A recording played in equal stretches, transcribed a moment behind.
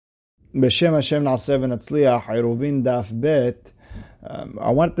B'Shem Hashem Na'aseh V'Natzliach, Iruvin Daf Bet. I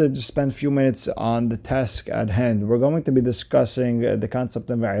wanted to just spend a few minutes on the task at hand. We're going to be discussing the concept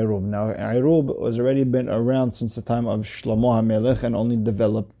of Irub. Now, Irub has already been around since the time of Shlomo HaMelech and only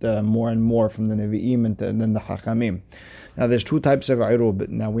developed more and more from the Nevi'im and then the Chachamim. Now, there's two types of Irub.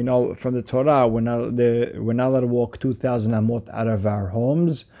 Now, we know from the Torah, we're not allowed to walk 2,000 amot out of our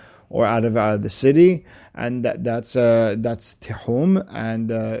homes or out of the city, and that's tehum. And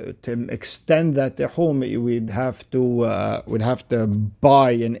to extend that tehum, we'd have to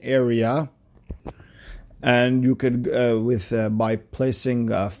buy an area, and you could by placing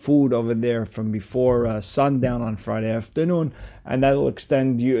food over there from before sundown on Friday afternoon, and that will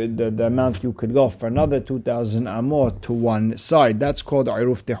extend the amount you could go for another 2,000 amot to one side. That's called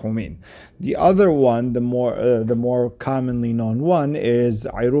Iruf Tehumin. The other one, the more commonly known one, is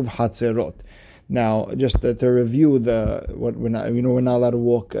Iruf Hatzerot. Now, just to review we're not allowed to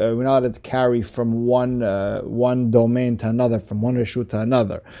walk. We're not allowed to carry from one domain to another, from one reshut to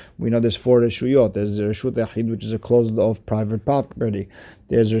another. We know there's 4 reshuyot. There's reshut yachid, which is a closed-off private property.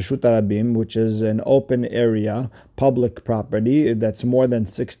 There's reshut rabim, which is an open area, public property that's more than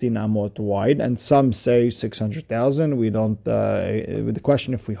 16 amot wide, and some say 600,000. We don't. With the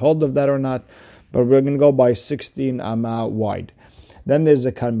question if we hold of that or not, but we're going to go by 16 amma wide. Then there's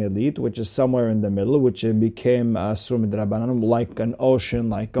a karmelit, which is somewhere in the middle, which became asur midrabanan, like an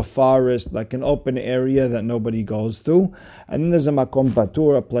ocean, like a forest, like an open area that nobody goes to. And then there's a makom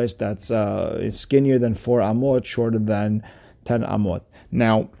patur, a place that's skinnier than 4 amot, shorter than 10 amot.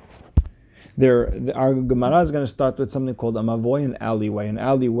 Now, our Gemara is going to start with something called a mavoy, an alleyway. An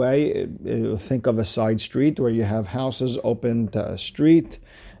alleyway, think of a side street where you have houses open to a street.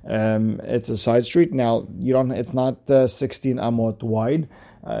 It's a side street. Now, it's not 16 amot wide.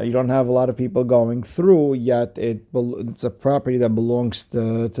 You don't have a lot of people going through, yet it's a property that belongs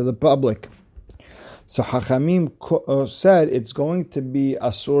to the public. So Hachamim said it's going to be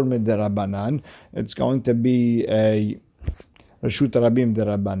asur midirabanan. It's going to be a reshut rabim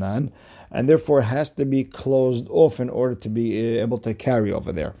dirabanan, and therefore it has to be closed off in order to be able to carry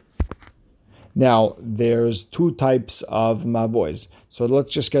over there. Now, there's 2 types of mavois. So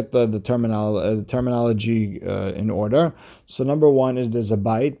let's just get the terminology in order. So number 1 is there's a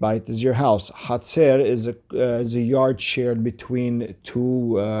bait. Bait is your house. Hatzer is a yard shared between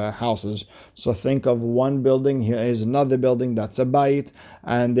 2 houses. So think of one building. Here is another building. That's a bait.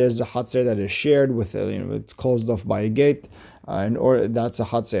 And there's a hatzer that is shared with, it's closed off by a gate. That's a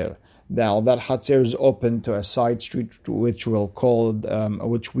hatzer. Now that hatzer is open to a side street, which we will call a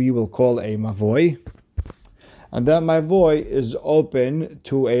mavoy, and that mavoy is open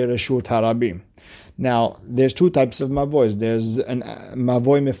to a reshut harabim. Now there's 2 types of mavoys. There's an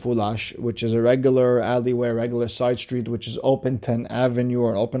mavoy mefulash, which is a regular alleyway, regular side street, which is open to an avenue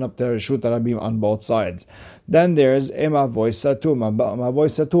or open up to reshut harabim on both sides. Then there's a mavoy satum. A mavoy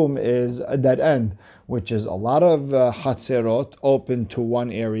satum is a dead end, which is a lot of hatzerot open to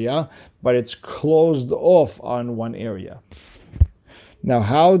one area, but it's closed off on one area. Now,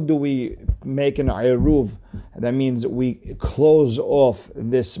 how do we make an iruv? That means we close off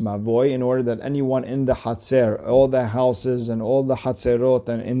this mavoy in order that anyone in the hatzer, all the houses and all the hatzerot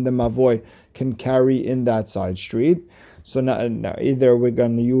and in the mavoy can carry in that side street. So now either we're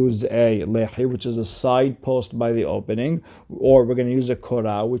going to use a lehi, which is a side post by the opening, or we're going to use a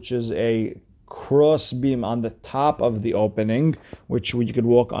korah, which is a cross beam on the top of the opening, which you could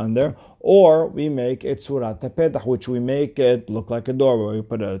walk under, or we make it surat petach, which we make it look like a doorway. We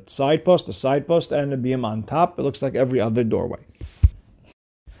put a side post, and a beam on top. It looks like every other doorway.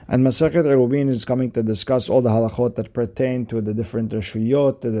 And Masechet Erubin is coming to discuss all the halachot that pertain to the different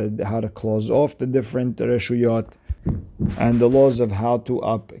reshuyot, how to close off the different reshuyot, and the laws of how to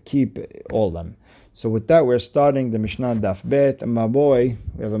upkeep all of them. So with that, we're starting the Mishnah Daf Bet. Mavoy,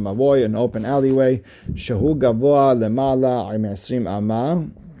 we have a mavoy, an open alleyway. Shehu gavoa lemala im 20 amma.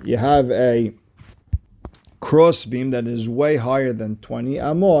 You have a cross beam that is way higher than 20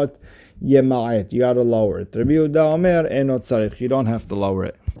 amot. Yema'et, you got to lower it. Rabbi Yehuda Omer enot tzarich, you don't have to lower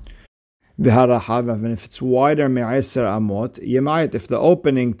it. And if it's wider me'eser amot, yema'et, if the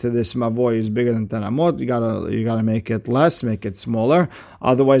opening to this mavoy is bigger than 10 amot, you gotta make it less, make it smaller.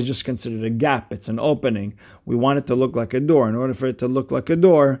 Otherwise, just consider it a gap. It's an opening. We want it to look like a door. In order for it to look like a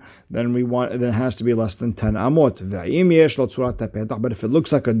door, then it has to be less than 10 amot. But if it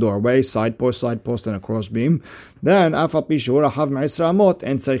looks like a doorway, side post, and a cross beam, then you don't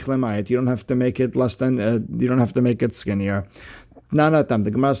have to make it less than. You don't have to make it skinnier. Tnanatam,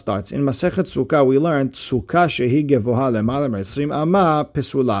 the Gemara starts. In Masechet Sukkah, we learned Sukkah shehi gevoha lemala me'esrim ama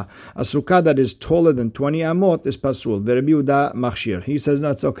pesula. A sukkah that is taller than 20 amot is pasul. Rabbi Yehuda machshir. He says,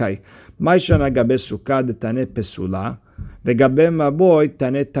 no, it's okay. Ma'ishana gabe sukkah detane pesula. Vegabe maboy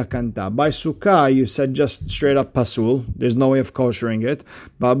tane takanta. By sukkah, you said just straight up pasul. There's no way of koshering it.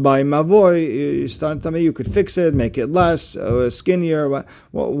 But by maboy, you started to me, you could fix it, make it less, skinnier.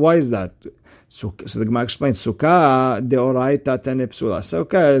 Why is that? So the Gemara explains, Sukkah deoraita tane psula.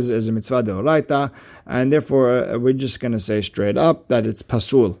 Sukkah is a mitzvah deoraita, and therefore we're just going to say straight up that it's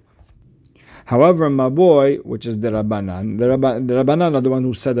pasul. However, Maboy, which is the Rabbanan, the Rabbanan are the one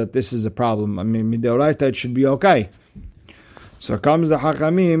who said that this is a problem. I mean, mideoraita, it should be okay. So comes the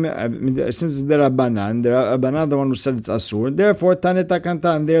Hakamim, since it's the Rabbanan are the one who said it's Asur, therefore Tane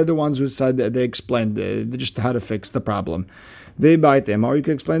Takanta, and they're the ones who said, they explained just how to fix the problem. V'baitem, or you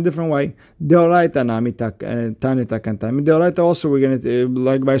can explain a different way. Deoraita nami Tane Takanta. Deoraita also, we're going to,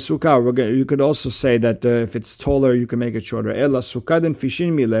 like by Sukkah, you could also say that if it's taller, you can make it shorter. Ela Sukkah den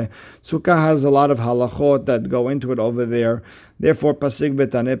Fishin Mile. Sukkah has a lot of halachot that go into it over there. Therefore, Pasig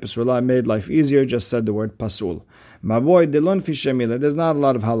Betane Pesula made life easier, just said the word Pasul. Mavoy delon fishemila. There's not a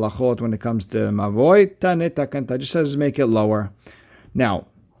lot of halachot when it comes to mavoy. Tane takanta just says make it lower. Now,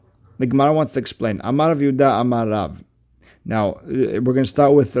 the Gemara wants to explain. Amar Rav Yehuda Amar Rav. Now, we're going to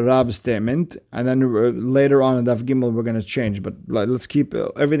start with the Rav's statement, and then later on in Daf Gimel we're going to change. But let's keep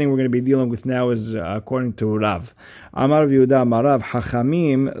everything we're going to be dealing with now is according to Rav. Amar Rav Yehuda Amar Rav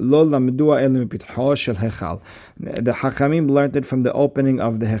Hachamim lo lamdua el mipitho shel hechal. The Hachamim learned it from the opening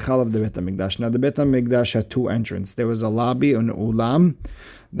of the hechal of the Beit HaMikdash. Now, the Beit HaMikdash had two entrances. There was a lobby, an ulam.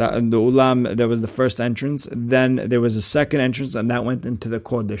 The ulam, there was the first entrance. Then there was a second entrance, and that went into the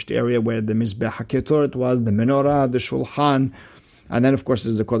Kodesh, the area where the Mizbeh HaKetoret was, the menorah, the Shulchan, and then of course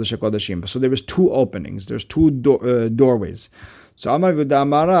there's the Kodesh HaKodeshim. So there was two openings. There's two doorways. So Amar Yehuda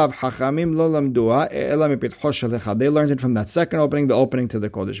Amar Rav Hachamim lo lamdua ela mipitcho shel hechal. They learned it from that second opening, the opening to the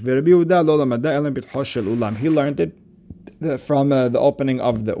Kodesh. V'Rabbi Yehuda lo lamada ela mipitcho shel ulam. He learned it from the opening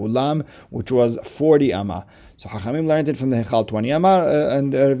of the ulam, which was 40 amah. So Hachamim learned it from the Hechal 20 amah,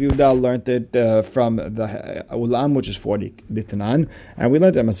 and Rav Yehuda learned it from the ulam, which is 40 ditanan. And we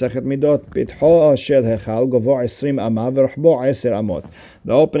learned it Masechet Midot pitho shel hechal govo 20 amah v'rochbo 10 amot.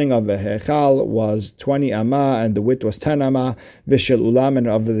 The opening of the hechal was 20 amah, and the width was 10 amah. V'shel ulam, and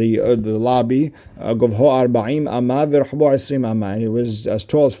of the lobby govo 40 amah v'rochbo 20 amah. And it was as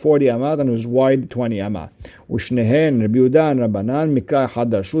tall as 40 amah, and it was wide 20 amah. U'shnehen Rabbi Yehuda and Rabbanan mikra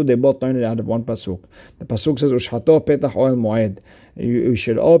hadashu. They both learned it out of one pasuk. The pasuk says Ushhato petach oil moed. We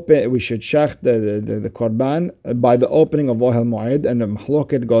should shech the korban by the opening of oil moed, and the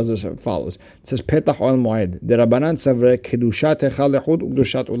mahloket goes as follows. It says petach oil moed. The Rabbanan savre kedushat hechal lechud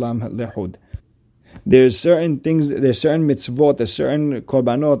ukedushat ulam lechud. There's certain things, there's certain mitzvot, there's certain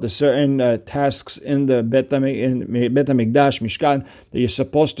korbanot, there's certain tasks in the Bet HaMikdash, Mishkan, that you're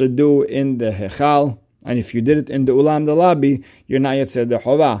supposed to do in the hechal, and if you did it in the ulam, the lobby, you're not yet said the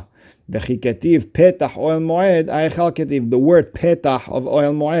chovah. V'chikativ petach oil moed ayechal ketiv. The word petach of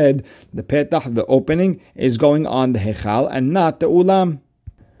oil moed, the petach, the opening, is going on the hechal and not the ulam.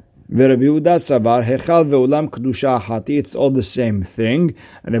 V'Rabbi Yehuda savar hechal ve'ulam kedusha hati. It's all the same thing,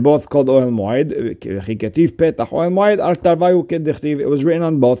 and they're both called oil moed. V'chikativ petach oil moed al tarvayu kedichtiv. It was written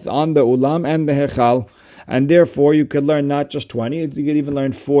on both, on the ulam and the hechal. And therefore, you could learn not just 20, you could even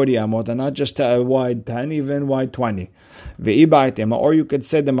learn 40 amot, and not just wide 10, even wide 20. Or you could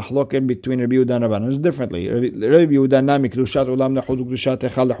say the mahloket between Rabbi Yehuda and Rabbanan differently. Rabbi Yehuda nami kedushat ulam lechud kedushat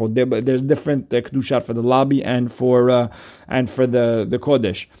hechal lechud. There's different kedushat for the lobby and for the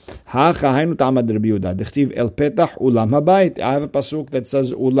kodesh. Ha chahainu ta'amad Rabbi Yehuda. Dichtiv el petach ulam habayit. I have a pasuk that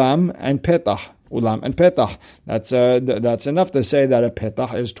says ulam and petach. Ulam and petach. That's enough to say that a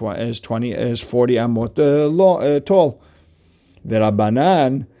petach is 40 amot tall. The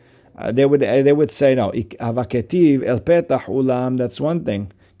Rabbanan, they would say no. Havaketiv el petach ulam. That's one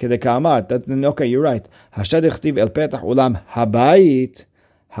thing. Kedekamat. Okay, you're right. Hashad ichtiv el petach ulam habayit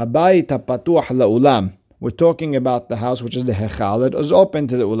hapatuach laulam. We're talking about the house, which is the hechal, that is open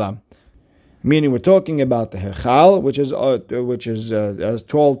to the ulam. Meaning, we're talking about the hechal, which is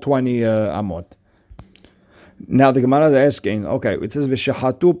tall 20 amot. Now the Gemara is asking, okay, it says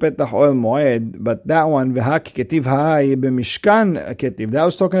v'shahatu petach oil moed, but that one v'haki ketiv ha'ai b'mishkan ketiv. That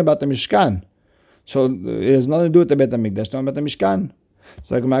was talking about the Mishkan, so it has nothing to do with the Beit HaMikdash. Talking about the Mishkan.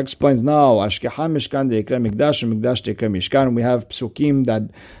 So the Gemara explains, no, Ashkeha Mishkan deikra Mikdash and Mikdash deikra Mishkan. We have psukim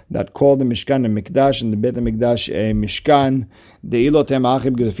that call the Mishkan a Mikdash and the Beit HaMikdash a Mishkan. Because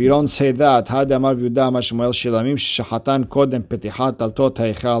if you don't say that,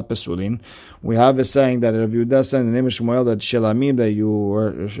 we have a saying that Rav Yehuda said in the name of Shmuel that Shelamim that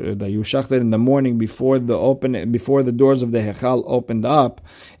you shachted in the morning before the doors of the Hechal opened up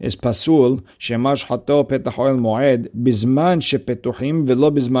is pasul. Shemash hato petach oil moed bizman shepetuchim velo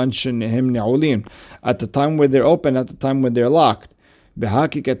bizman shehem ne'ulim. At the time where they're open, at the time when they're locked.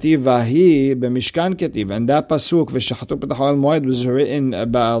 Behaki kativ vahi b'mishkan kativ, and that pasuk v'shachatu petach oil moed was written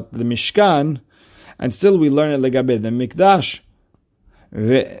about the Mishkan, and still we learn it legabe the Mikdash.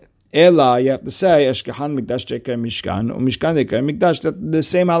 Ela, you have to say, Eshkehan Mikdash Teker Mishkan, or Mishkan Teker Mikdash, that the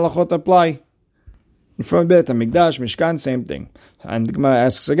same halachot apply. From Beit HaMikdash, Mishkan, same thing. And the Gemara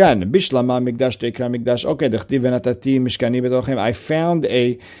asks again, Bishlama Mikdash Teker Mikdash, okay, Dechtiv Venatati Mishkani Betochem. I found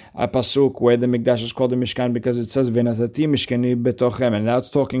a pasuk where the Mikdash is called the Mishkan because it says Venatati Mishkani Betochem, and now it's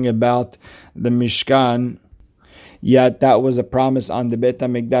talking about the Mishkan. Yet that was a promise on the Beit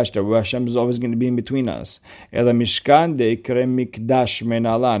HaMikdash that Hashem is always going to be in between us. Ela Mishkan deikre Mikdash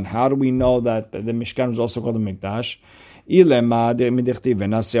menalan. How do we know that the Mishkan was also called the Mikdash? Ilema de midichtiv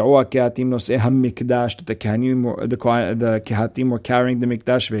venaseu kehatim nosei hamikdash. The kehatim were carrying the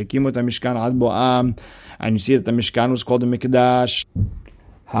Mikdash. Ve'ekimut Mishkan ad boam, and you see that the Mishkan was called the Mikdash.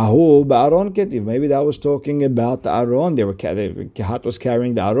 Hahu ba'aron ketiv. Maybe that was talking about the Aron. The Kehat was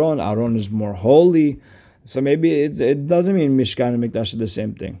carrying the Aron. Aron is more holy. So maybe it doesn't mean Mishkan and Mikdash are the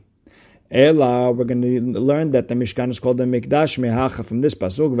same thing. Ela, we're going to learn that the Mishkan is called the Mikdash mehacha from this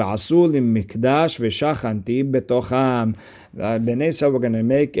pasuk. V'asul im Mikdash v'shachanti betocham. Bnei Yisrael, we're going to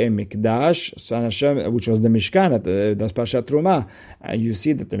make a Mikdash, which was the Mishkan. That's Parashat Truma. And you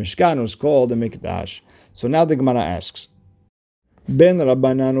see that the Mishkan was called the Mikdash. So now the Gemara asks, Ben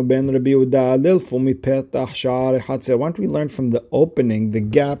Rabbanan Ben Rabbi Yehuda lilfu mipetach sha'ar hatzer. Why don't we learn from the opening, the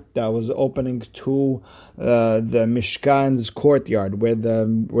gap that was opening to the Mishkan's courtyard, where the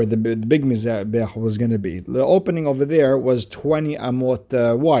big mizbeach was going to be. The opening over there was 20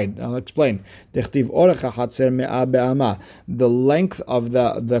 amot wide. I'll explain. The length of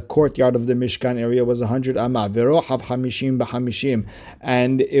the courtyard of the Mishkan area was 100 amah. Verochav hamishim b'hamishim,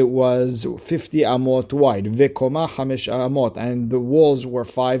 and it was 50 amot wide. Vekoma hamesh amot, and the walls were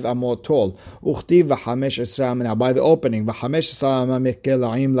 5 amot tall. Uchtiv v'hamesh esra. Now by the opening, v'hamesh esra amah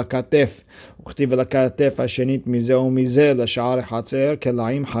mekelaim lakatef. וכתיב לכתף השנית מזה ומזה לשער החצר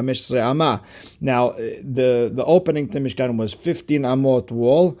כלאים 15 אמה. Now the opening to Mishkan was 15 amot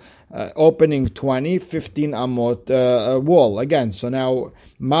wall, opening 20, 15 amot wall again. So now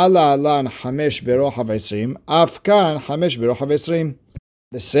mala lan 5 ברוחב 20, אף כאן 5 ברוחב 20.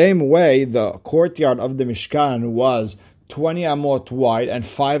 The same way the courtyard of the Mishkan was 20 amot wide and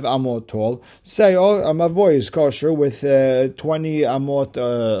 5 amot tall. Say, a mavoi is kosher with 20 amot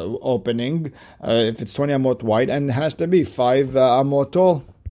opening, if it's 20 amot wide, and it has to be 5 amot tall.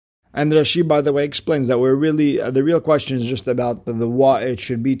 And Rashi, by the way, explains that we're really the real question is just about the why it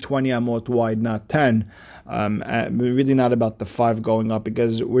should be 20 amot wide, not 10. We're really not about the 5 going up,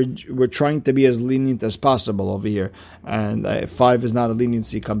 because we're trying to be as lenient as possible over here, and 5 is not a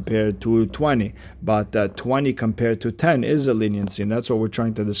leniency compared to 20, but 20 compared to 10 is a leniency, and that's what we're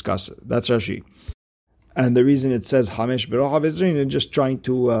trying to discuss. That's Rashi. And the reason it says Hamesh Berochav Ezrin is just trying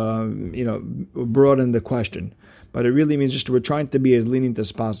to broaden the question, but it really means just we're trying to be as lenient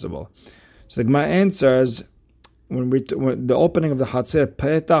as possible. So the Gemara answers, when the opening of the Hatzer,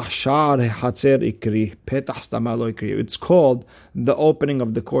 Petach Sha'ar Hatzer Ikri, Petach Stama Lo Ikri. It's called the opening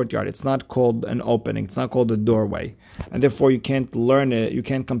of the courtyard. It's not called an opening. It's not called a doorway, and therefore you can't learn it. You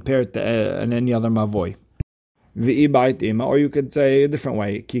can't compare it to any other mavoi. V'i ba'it ima, or you could say a different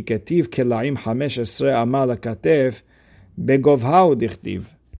way. Ki ketiv kelaim 15 ama lakatef begovhau dichtiv.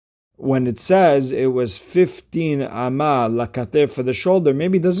 When it says it was 15 amah lakatef for the shoulder,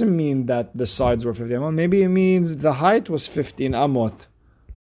 maybe it doesn't mean that the sides were 15 amot. Maybe it means the height was 15 amot.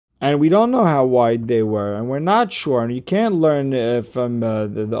 And we don't know how wide they were, and we're not sure. And you can't learn from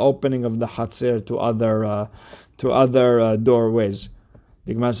the opening of the Hatzer to other doorways.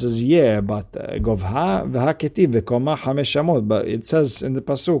 The Gemara says, yeah, but govha v'haketiv v'koma 5 amot. But it says in the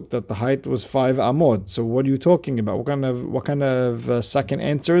pasuk that the height was 5 amot. So what are you talking about? What kind of second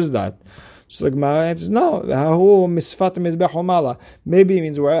answer is that? So the Gemara answers, no. Maybe it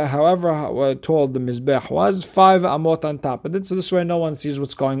means however tall the mizbeach was, 5 amot on top. But this way no one sees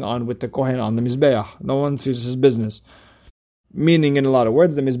what's going on with the kohen on the mizbeach. No one sees his business. Meaning, in a lot of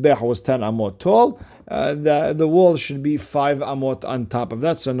words, the mizbeach was 10 amot tall. The wall should be 5 amot on top of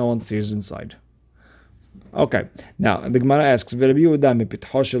that, so no one sees inside. Okay. Now the Gemara asks, Rabbi Yehuda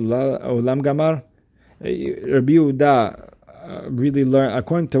mipitho shel olam gamar. Rabbi Yehuda really learn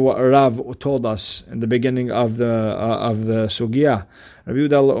according to what Rav told us in the beginning of the sugya. Rabbi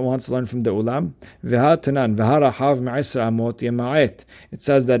Yehuda wants to learn from the ulam. It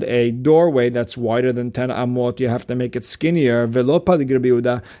says that a doorway that's wider than 10 amot, you have to make it skinnier. Rabbi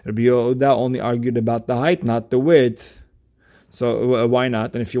Yehuda only argued about the height, not the width. So why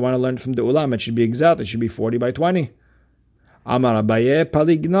not? And if you want to learn from the ulam, it should be exact. It should be 40 by 20. Amar Abaye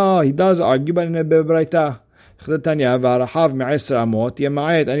paligna. He does argue, but in a bebraita. Anything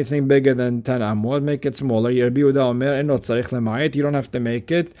bigger than 10 amot, make it smaller. You don't have to make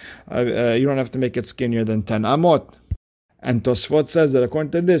it. You don't have to make it skinnier than 10 amot. And Tosfot says that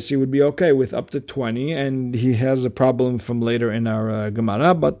according to this, he would be okay with up to 20, and he has a problem from later in our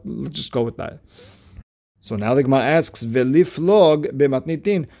Gemara. But let's just go with that. So now the Gemara asks, "Veliflog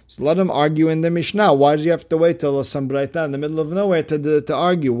b'matnitin." So let him argue in the Mishnah. Why do you have to wait till some braita in the middle of nowhere to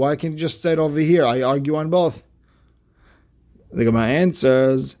argue? Why can't you just say it over here? I argue on both. The Gemara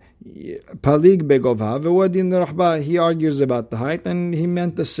answers, "Palig begovha v'wadin rahba." He argues about the height, and he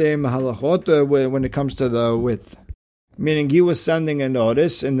meant the same halachot when it comes to the width. Meaning, he was sending a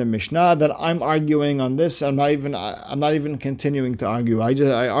notice in the Mishnah that I'm arguing on this. I'm not even continuing to argue.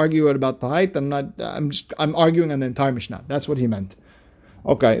 I argue about the height. I'm arguing on the entire Mishnah. That's what he meant.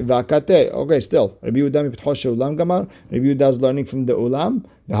 Okay, v'akate. Okay, still. Rabbi Yehuda mipitchosh ulam gamar. Rabbi Yehuda is learning from the ulam.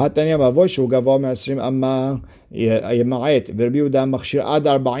 V'hatanya mavoy shu gavo me'asrim amma yema'et. Rabbi Yehuda machshir ad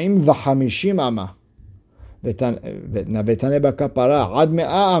 40 ו-50 amma. V'tane b'kapara ad 100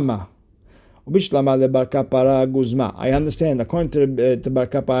 amma. Ubishlama lebar kapara guzma. I understand. According to bar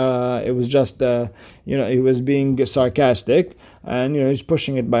kapara, it was just he was being sarcastic, and he's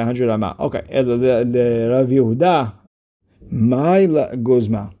pushing it by 100 amma. Okay, the Rav Yehuda. My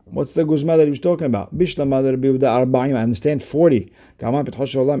guzma. What's the guzma that he was talking about? Bishlama Rabbi Yehuda 40. I understand 40. Where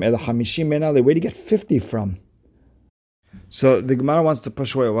do you get 50 from? So the Gemara wants to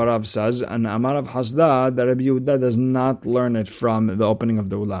push away what Rav says, and Amar Rav Hasda that Rabbi Yehuda does not learn it from the opening of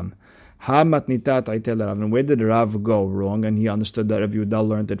the ulam. And where did Rav go wrong? And he understood that Rabbi Yehuda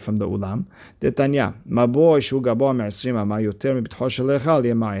learned it from the ulam.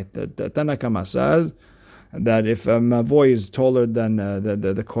 Tanakama says that if a mavoy is taller than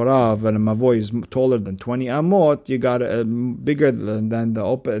the korav, and a mavoy is taller than 20 amot, you got bigger than the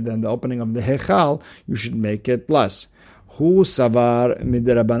opening of the hechal, you should make it less. Who savar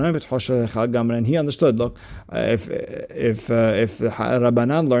midirabanan b'tchoshel hechal gamra? And he understood. Look, if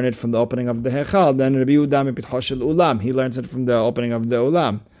Rabbanan learned it from the opening of the hechal, then Rabbi Yehuda b'tchoshel ulam, he learns it from the opening of the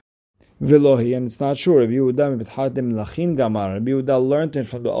ulam. Velohi, and it's not true. Rabbi Yehuda b'tchatim lachin gamar. Rabbi Yehuda learned it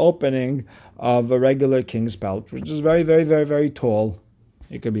from the opening of a regular king's pouch, which is very, very, very, very tall.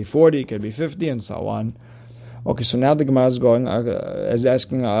 It could be 40, it could be 50, and so on. Okay, so now the Gemara is going, is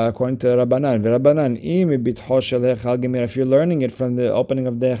asking according to Rabbanan. If you're learning it from the opening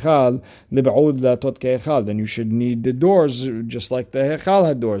of the Hechal, then you should need the doors, just like the Hechal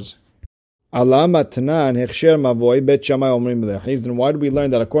had doors. Then why do we learn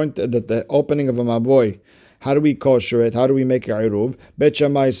that according to the opening of a Mavoy, how do we kosher it? How do we make a Iruv? Bet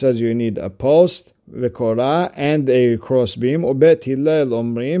Shammai says you need a post, v'korah, and a crossbeam. Or Bet Hillel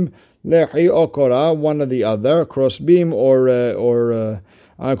omrim, lehi or korah, one or the other, crossbeam or a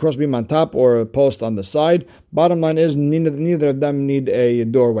crossbeam on top or a post on the side. Bottom line is neither of them need a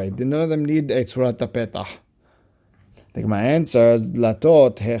doorway. None of them need a tzurat petach. I think my answer is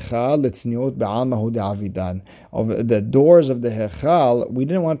latot hechal litzniut be'almahu de'avidan. Of the doors of the hechal, we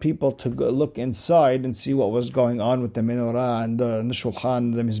didn't want people to look inside and see what was going on with the menorah and the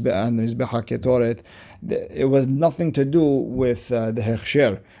shulchan, the mizbeh and the mizbeh haketoret. It was nothing to do with the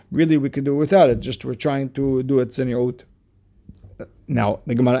hechsher. Really, we could do without it. Just we're trying to do it tzniut. Now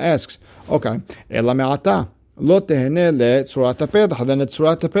the Gemara asks, okay, ela me'ata lo tehene le tzurat petach. Then the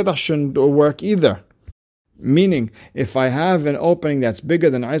tzurat petach shouldn't work either. Meaning, if I have an opening that's bigger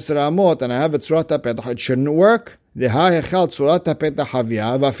than 10 amot and I have a tzurat petach, it shouldn't work. You have the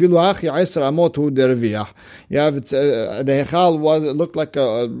hechal looked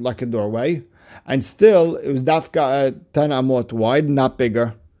like a doorway, and still it was dafka 10 amot wide, not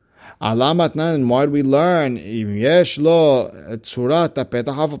bigger. And why do we learn? Why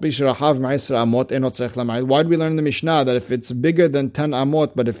do we learn in the Mishnah that if it's bigger than 10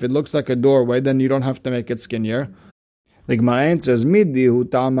 amot, but if it looks like a doorway, then you don't have to make it skinnier? The Gemara answers,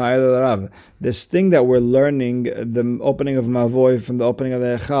 this thing that we're learning, the opening of Mavoy from the opening of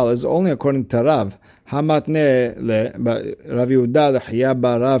the Echal, is only according to Rav. Hamatne le Rav Yehuda l'chiyah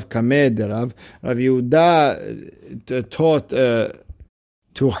ba Rav kamed Rav. Rav Yehuda taught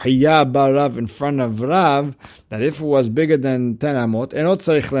to Hiya bar Rav in front of Rav, that if it was bigger than 10 amot,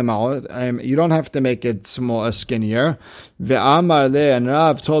 you don't have to make it skinnier. Ve'amar le, and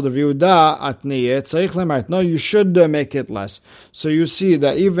Rav told Rav Yehuda, atniye tzarich lema'at. No, you should make it less. So you see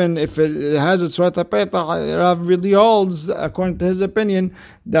that even if it has a tzurat hapetach, Rav really holds, according to his opinion,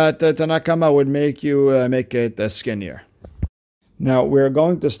 that Tanna Kama would make you make it skinnier. Now, we're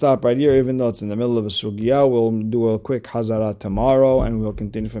going to stop right here, even though it's in the middle of a sugya. We'll do a quick hazara tomorrow, and we'll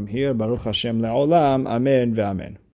continue from here. Baruch Hashem le'olam. Amen ve'amen.